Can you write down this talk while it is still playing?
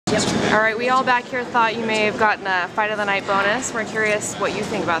All right, we all back here thought you may have gotten a Fight of the Night bonus. We're curious what you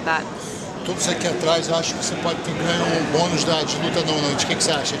think about that. Todos aqui atrás acham que você pode ter ganho um bônus de luta na noite. O que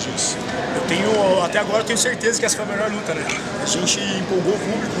você acha disso? Até agora eu tenho certeza que essa foi a melhor luta, né? A gente empolgou o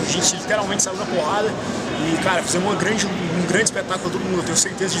público, a gente literalmente saiu na porrada e, cara, fizemos um grande espetáculo para todo mundo. Eu tenho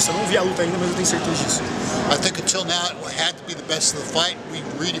certeza disso. Eu não vi a luta ainda, mas eu tenho certeza disso. I think until now it had to be the best of the fight. We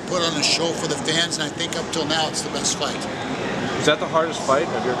really put on a show for the fans, and I think up till now it's the best fight. Is that the hardest fight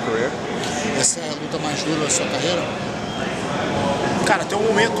of your career? Essa é a luta mais dura da sua carreira? Cara, até o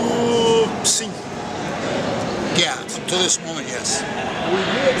momento, sim. Yeah, up to this moment, yes. Were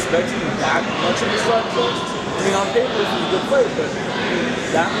you expecting that much of a slugfest? I mean, on paper, this is a good fight, but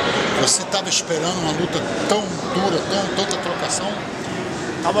that much? Você estava esperando uma luta tão dura, tanta trocação?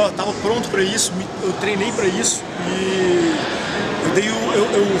 Tava pronto para isso, eu treinei para isso e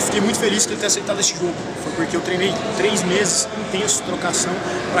eu fiquei muito feliz que ele tenha aceitado esse jogo. Foi porque eu treinei 3 meses intensos de trocação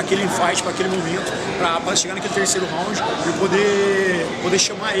para aquele fight, para aquele momento, para chegar naquele terceiro round e poder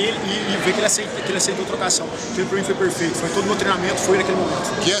chamar ele e ver que ele aceitou a trocação. Aquilo para mim foi perfeito, foi todo o meu treinamento, foi naquele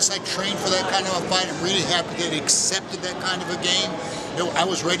momento. Yes, I trained for that kind of a fight. I'm really happy that he accepted that kind of a game. I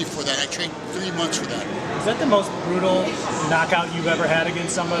was ready for that. I trained 3 months for that. Is that the most brutal knockout you've ever had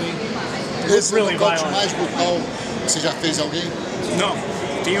against somebody? Esse really é o nocaute violent. mais brutal que você já fez alguém? Não,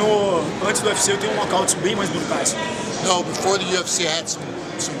 antes do UFC eu tenho nocautes bem mais brutais. No, before the UFC I had some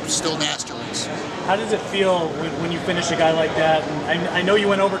still nasty ones. How does it feel when you finish a guy like that? And I know you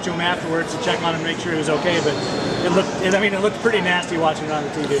went over to him afterwards to check on him, make sure he was okay, but it looked pretty nasty watching it on the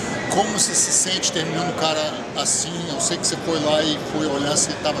TV. Como você se sente terminando o cara assim? Eu sei que você foi lá e foi olhar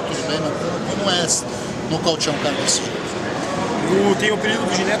se estava tudo bem, mas como é nocautear um cara desse jeito? Eu tenho o período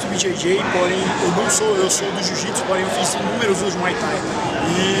do Gineto BJJ, porém eu sou do Jiu-Jitsu, porém eu fiz inúmeros de Muay Thai.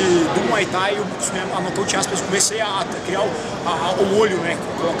 E do Muay Thai eu a nocautear as pessoas, comecei a criar o olho, né?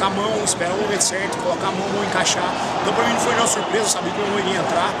 Colocar a mão, esperar o momento certo, colocar a mão encaixar. Então pra mim não foi nenhuma surpresa, eu sabia que o meu irmão iria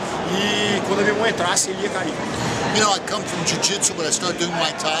entrar e quando a minha mão entrasse ele ia cair. You know, I come from Jiu-Jitsu, but I started doing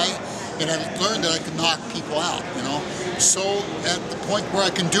Muay Thai, and I learned that I could knock people out, you know. So at the point where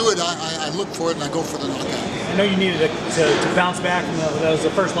I can do it, I look for it and I go for the knockout. I know you needed to bounce back from that was the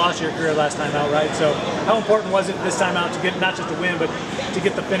first loss of your career last time out, right? So how important was it this time out to get not just the win, but to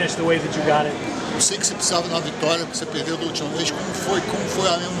get the finish the way that you got it? Eu sei que você precisava de uma vitória, porque você perdeu da última vez. Como foi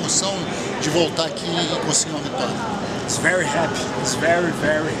a emoção de voltar aqui e conseguir uma vitória? It's very happy. It's very,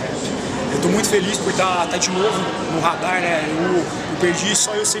 very happy. Eu estou muito feliz por estar de novo no radar, né? Eu perdi,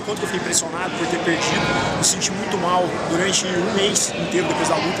 só eu sei quanto que eu fiquei impressionado por ter perdido. Me senti muito mal durante um mês inteiro depois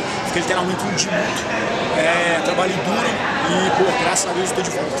da luta. Fiquei literalmente um dia muito. Trabalhei duro e, pô, graças a Deus estou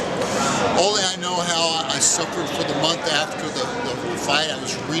de volta. Only I know how I suffered for the month after the fight. I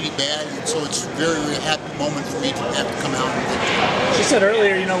was really bad, and so it's a very, very happy moment for me to have to come out. You said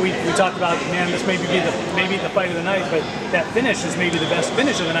earlier, you know, we talked about, man, this may be the fight of the night, but that finish is maybe the best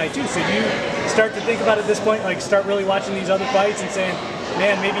finish of the night too. So do you start to think about it at this point, like start really watching these other fights and saying,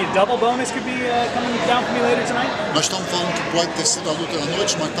 man, maybe a double bonus could be coming down for me later tonight? Nós estamos falando que pode ter sido a luta da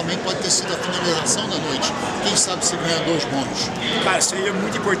noite, mas também pode ter sido a finalização da noite. Quem sabe se ganha 2 bônus. Cara, isso aí é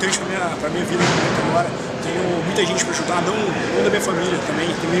muito importante para minha vida no momento agora. Tenho muita gente para ajudar, não da minha família também,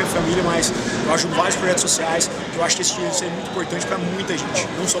 tem minha família, mas eu ajudo vários projetos sociais. Eu acho que isso é muito importante para muita gente,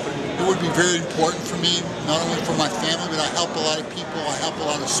 não só para mim. It would be very important for me, not only for my family, but I help a lot of people, I help a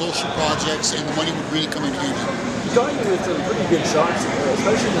lot of social projects, and the money would really come in handy. You got you with some pretty good shots,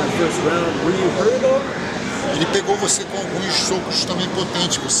 especially in that first round. Were you hurt at all? Ele pegou você com alguns socos também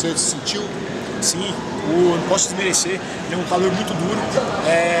potentes, você sentiu? Sim, não posso desmerecer, ele é um lutador muito duro,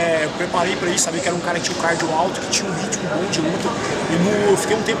 eu preparei para isso, sabia que era um cara que tinha um cardio alto, que tinha um ritmo bom de luta, eu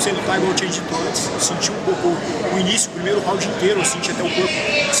fiquei um tempo sem lutar igual eu tinha dito antes, eu senti um pouco o início, o primeiro round inteiro, eu senti até o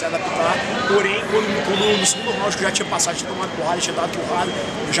corpo se adaptar, porém, quando no segundo round que eu já tinha passado, tinha tomado porrada, tinha dado porrada,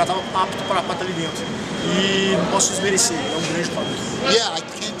 eu já estava apto para estar ali dentro, e não posso desmerecer, ele é um grande lutador. Yeah, I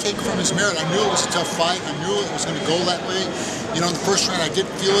can't take from his merit. I knew it was a tough fight. I knew it was going to go that way. You know, in the first round I did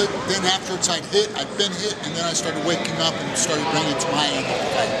feel it. Then afterwards I'd been hit, and then I started waking up and started bringing it to my end of the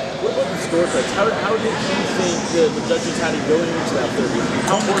fight. What about the scorecards? How did you think the judges had it going into that third round?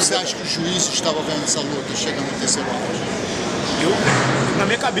 Como você acha que o juiz estava vendo essa luta chegando no terceiro round? Na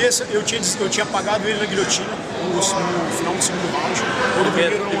minha cabeça, eu tinha apagado ele na guilhotina no final do segundo round. Ou do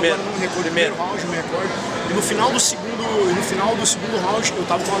primeiro round, não me recordo. E no final do segundo round, eu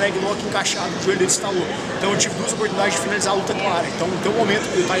tava com a leg lock encaixado, o joelho dele estalou. Então eu tive 2 oportunidades de finalizar a luta clara. Então, no teu momento,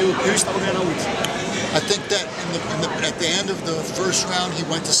 eu estava ganhando a luta. I think that at the end of the first round, he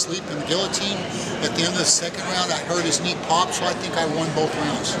went to sleep in the guillotine. At the end of the second round, I heard his knee pop, so I think I won both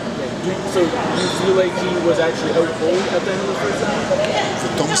rounds. So you feel like he was actually out cold at the end of the first round?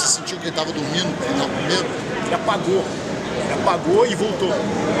 Então você sentiu que ele estava dormindo no final primeiro? Ele apagou e voltou.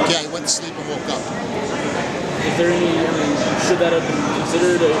 Yeah, he went to sleep and woke up. Is there any, I mean, should that have been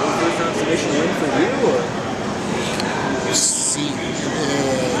considered a first round submission win for you? Or? Sim,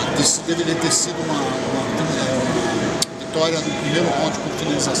 isso deveria ter sido uma vitória no primeiro round com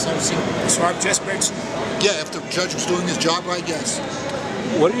finalização, sim. Se o árbitro tivesse perto, sim. Yeah, if the judge was doing his job right, yes.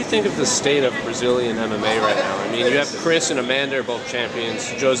 What do you think of the state of Brazilian MMA right now? I mean, you have Chris and Amanda are both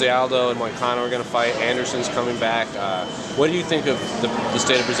champions. Jose Aldo and Moicano are going to fight. Anderson's coming back. What do you think of the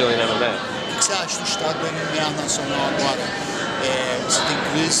state of Brazilian MMA? O que você acha do estado do MMA nacional agora? Você tem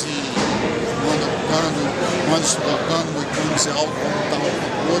Chris e Anderson lutando, Moicano e Aldo vão lutar um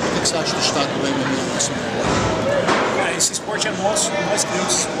contra o outro. O que você acha do estado do MMA nacional agora? Cara, esse esporte é nosso, nós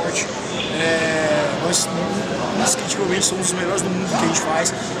criamos esse esporte. Nós indiscutivelmente somos os melhores do mundo que a gente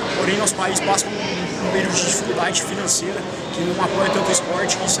faz, porém nosso país passa por um período de dificuldade financeira que não apoia tanto o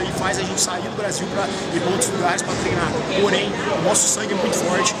esporte, e isso aí faz a gente sair do Brasil para ir para outros lugares para treinar. Porém, o nosso sangue é muito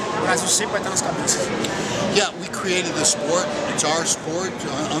forte, o Brasil sempre vai estar nas cabeças. Yeah, we created the sport. It's our sport.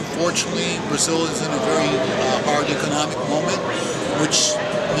 Unfortunately, Brazil is in a very hard economic moment, which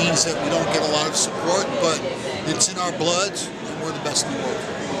means that we don't get a lot of support, but it's in our blood, and we're the best in the world.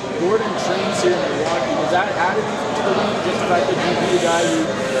 Gordon trains here in Milwaukee. Does that add anything to the league? Just the fact that you be the guy who...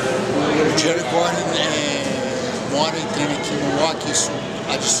 Jerry Gordon mora e treina aqui em Milwaukee. Isso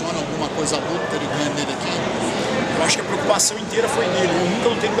adiciona alguma coisa à luta ele ganha dele aqui? Eu acho que a preocupação inteira foi nele. Eu nunca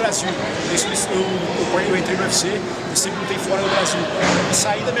lutei no Brasil. Eu entrei no UFC, eu sempre lutei fora do Brasil. E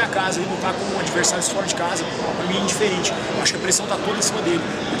sair da minha casa e lutar com adversários fora de casa, para mim é indiferente. Eu acho que a pressão está toda em cima dele.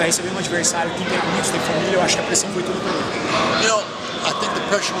 Ele está recebendo um adversário que tem amigos, tem família, eu acho que a pressão foi toda para ele. You know, I think the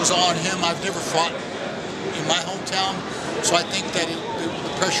pressure was on him. I've never fought in my hometown, so I think that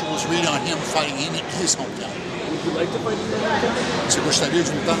the pressure was really on him fighting in his hometown. Would you like to fight in your hometown? Você gostaria de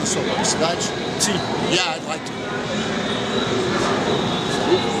lutar na sua cidade? Sim. Yeah, I'd like to.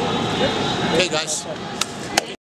 Okay, guys.